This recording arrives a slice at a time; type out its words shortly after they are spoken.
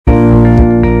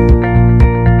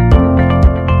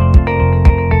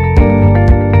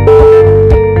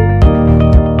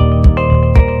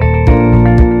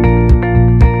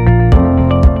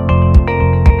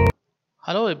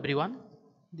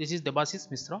This is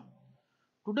Debashish Mishra.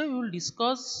 Today we will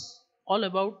discuss all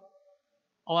about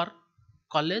our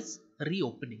college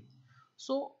reopening.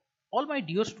 So, all my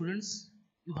dear students,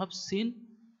 you have seen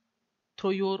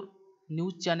through your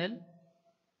news channel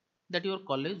that your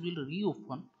college will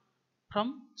reopen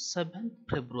from 7th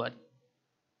February.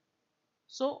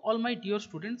 So, all my dear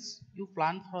students, you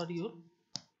plan for your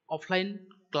offline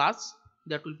class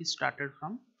that will be started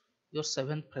from your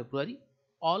 7th February.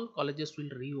 All colleges will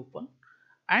reopen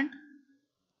and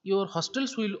your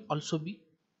hostels will also be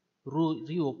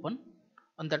reopen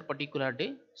on that particular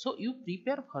day, so you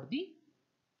prepare for the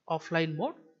offline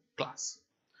mode class.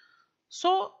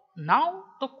 So now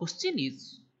the question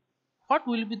is, what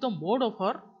will be the mode of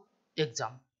our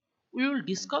exam? We will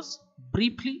discuss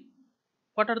briefly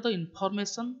what are the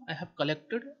information I have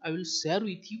collected. I will share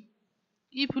with you.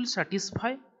 If you will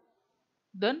satisfy,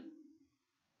 then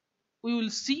we will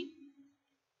see,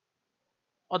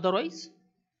 otherwise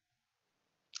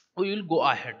we will go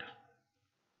ahead.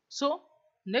 So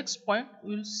next point,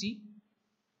 we will see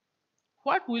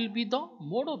what will be the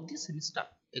mode of the semester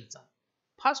exam.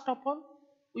 First of all,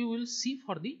 we will see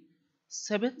for the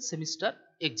 7th semester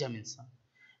examination.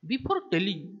 Before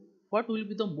telling what will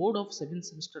be the mode of 7th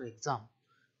semester exam,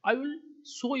 I will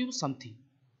show you something.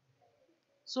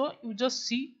 So you just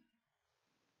see,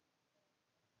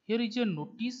 here is a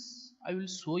notice I will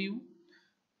show you,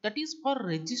 that is for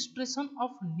registration of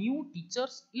new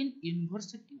teachers in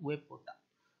university web portal.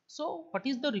 So what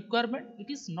is the requirement?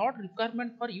 It is not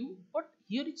requirement for you, but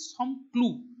here is some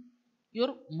clue.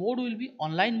 Your mode will be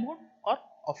online mode or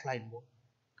offline mode.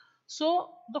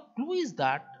 So the clue is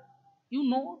that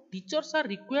teachers are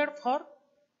required for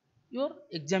your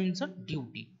examination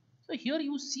duty. So here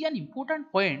you see an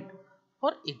important point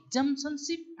for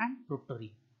examinationship and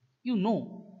tutoring.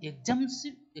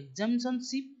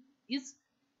 Examinationship is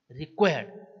required,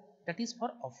 that is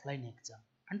for offline exam,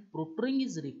 and tutoring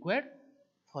is required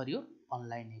for your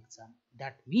online exam.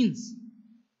 That means,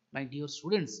 my dear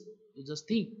students, you just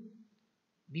think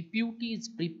BPUT is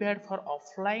prepared for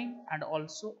offline and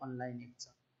also online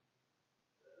exam.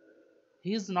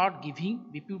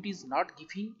 BPUT is not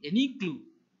giving any clue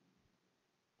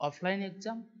offline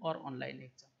exam or online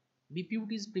exam.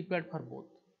 BPUT is prepared for both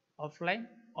offline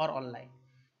or online.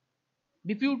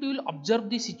 BPUT will observe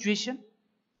the situation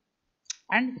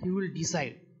and he will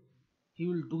decide he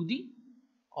will do the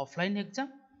offline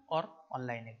exam or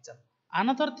online exam.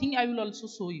 Another thing I will also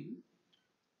show you,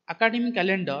 academic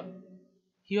calendar.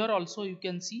 Here also you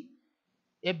can see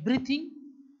everything,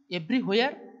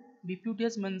 everywhere BPUT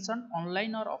has mentioned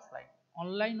online or offline,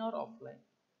 online or offline,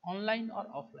 online or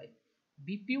offline.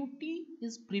 BPUT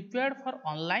is prepared for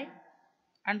online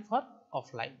and for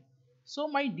offline. So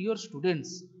my dear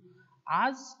students,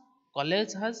 as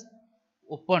college has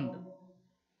opened,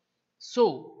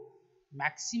 so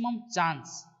maximum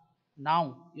chance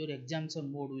now your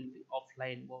examination mode will be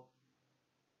offline mode.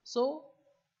 So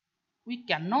we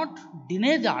cannot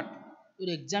deny that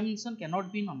your examination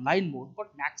cannot be in online mode,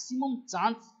 but maximum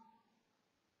chance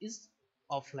is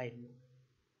offline mode.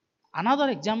 Another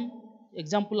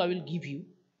example I will give you.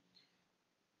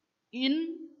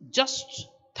 In just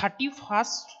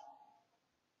 31st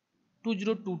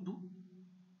 2022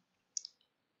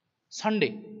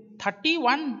 Sunday,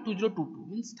 31 2022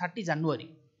 means 30 January,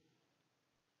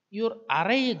 your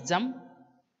RI exam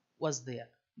was there.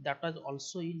 That was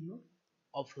also in your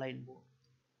offline mode.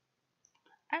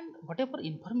 And whatever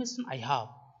information I have,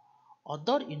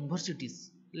 other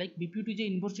universities like BPUT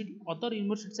University, other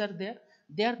universities are there.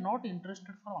 They are not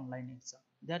interested for online exam.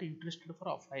 They are interested for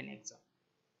offline exam,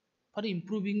 for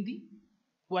improving the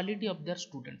quality of their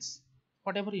students.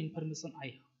 Whatever information I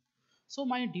have. So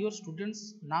my dear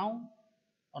students, now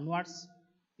onwards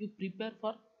you prepare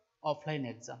for offline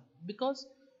exam, because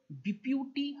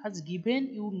BPUT has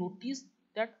given you notice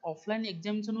that offline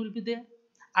examination will be there.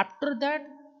 After that,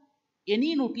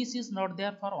 any notice is not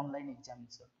there for online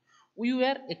examination. We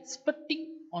were expecting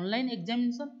online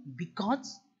examination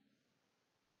because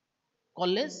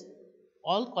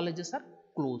all colleges are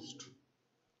closed.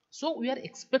 So we are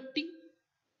expecting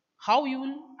how you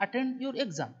will attend your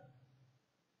exam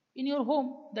in your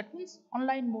home, that means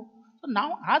online mode. So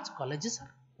now as colleges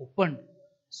are opened,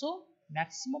 so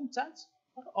maximum chance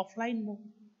for offline mode.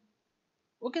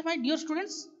 Okay, my dear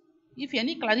students, if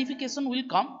any clarification will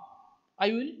come,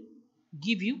 I will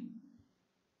give you.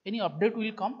 Any update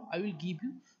will come, I will give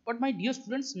you. But my dear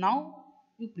students, now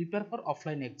you prepare for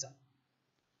offline exam.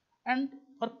 And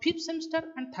for 5th semester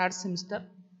and 3rd semester,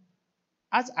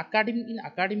 as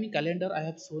academic calendar I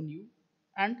have shown you,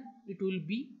 and it will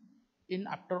be in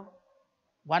after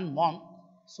 1 month.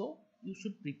 So you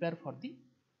should prepare for the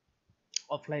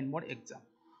offline mode exam.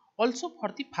 Also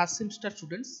for the first semester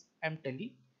students, I am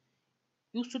telling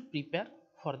you should prepare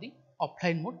for the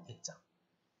offline mode exam.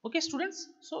 Okay students,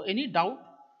 so any doubt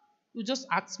you just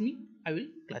ask me, I will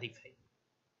clarify.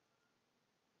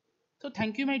 So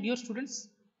thank you my dear students.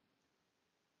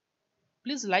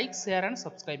 Please like, share and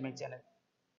subscribe my channel.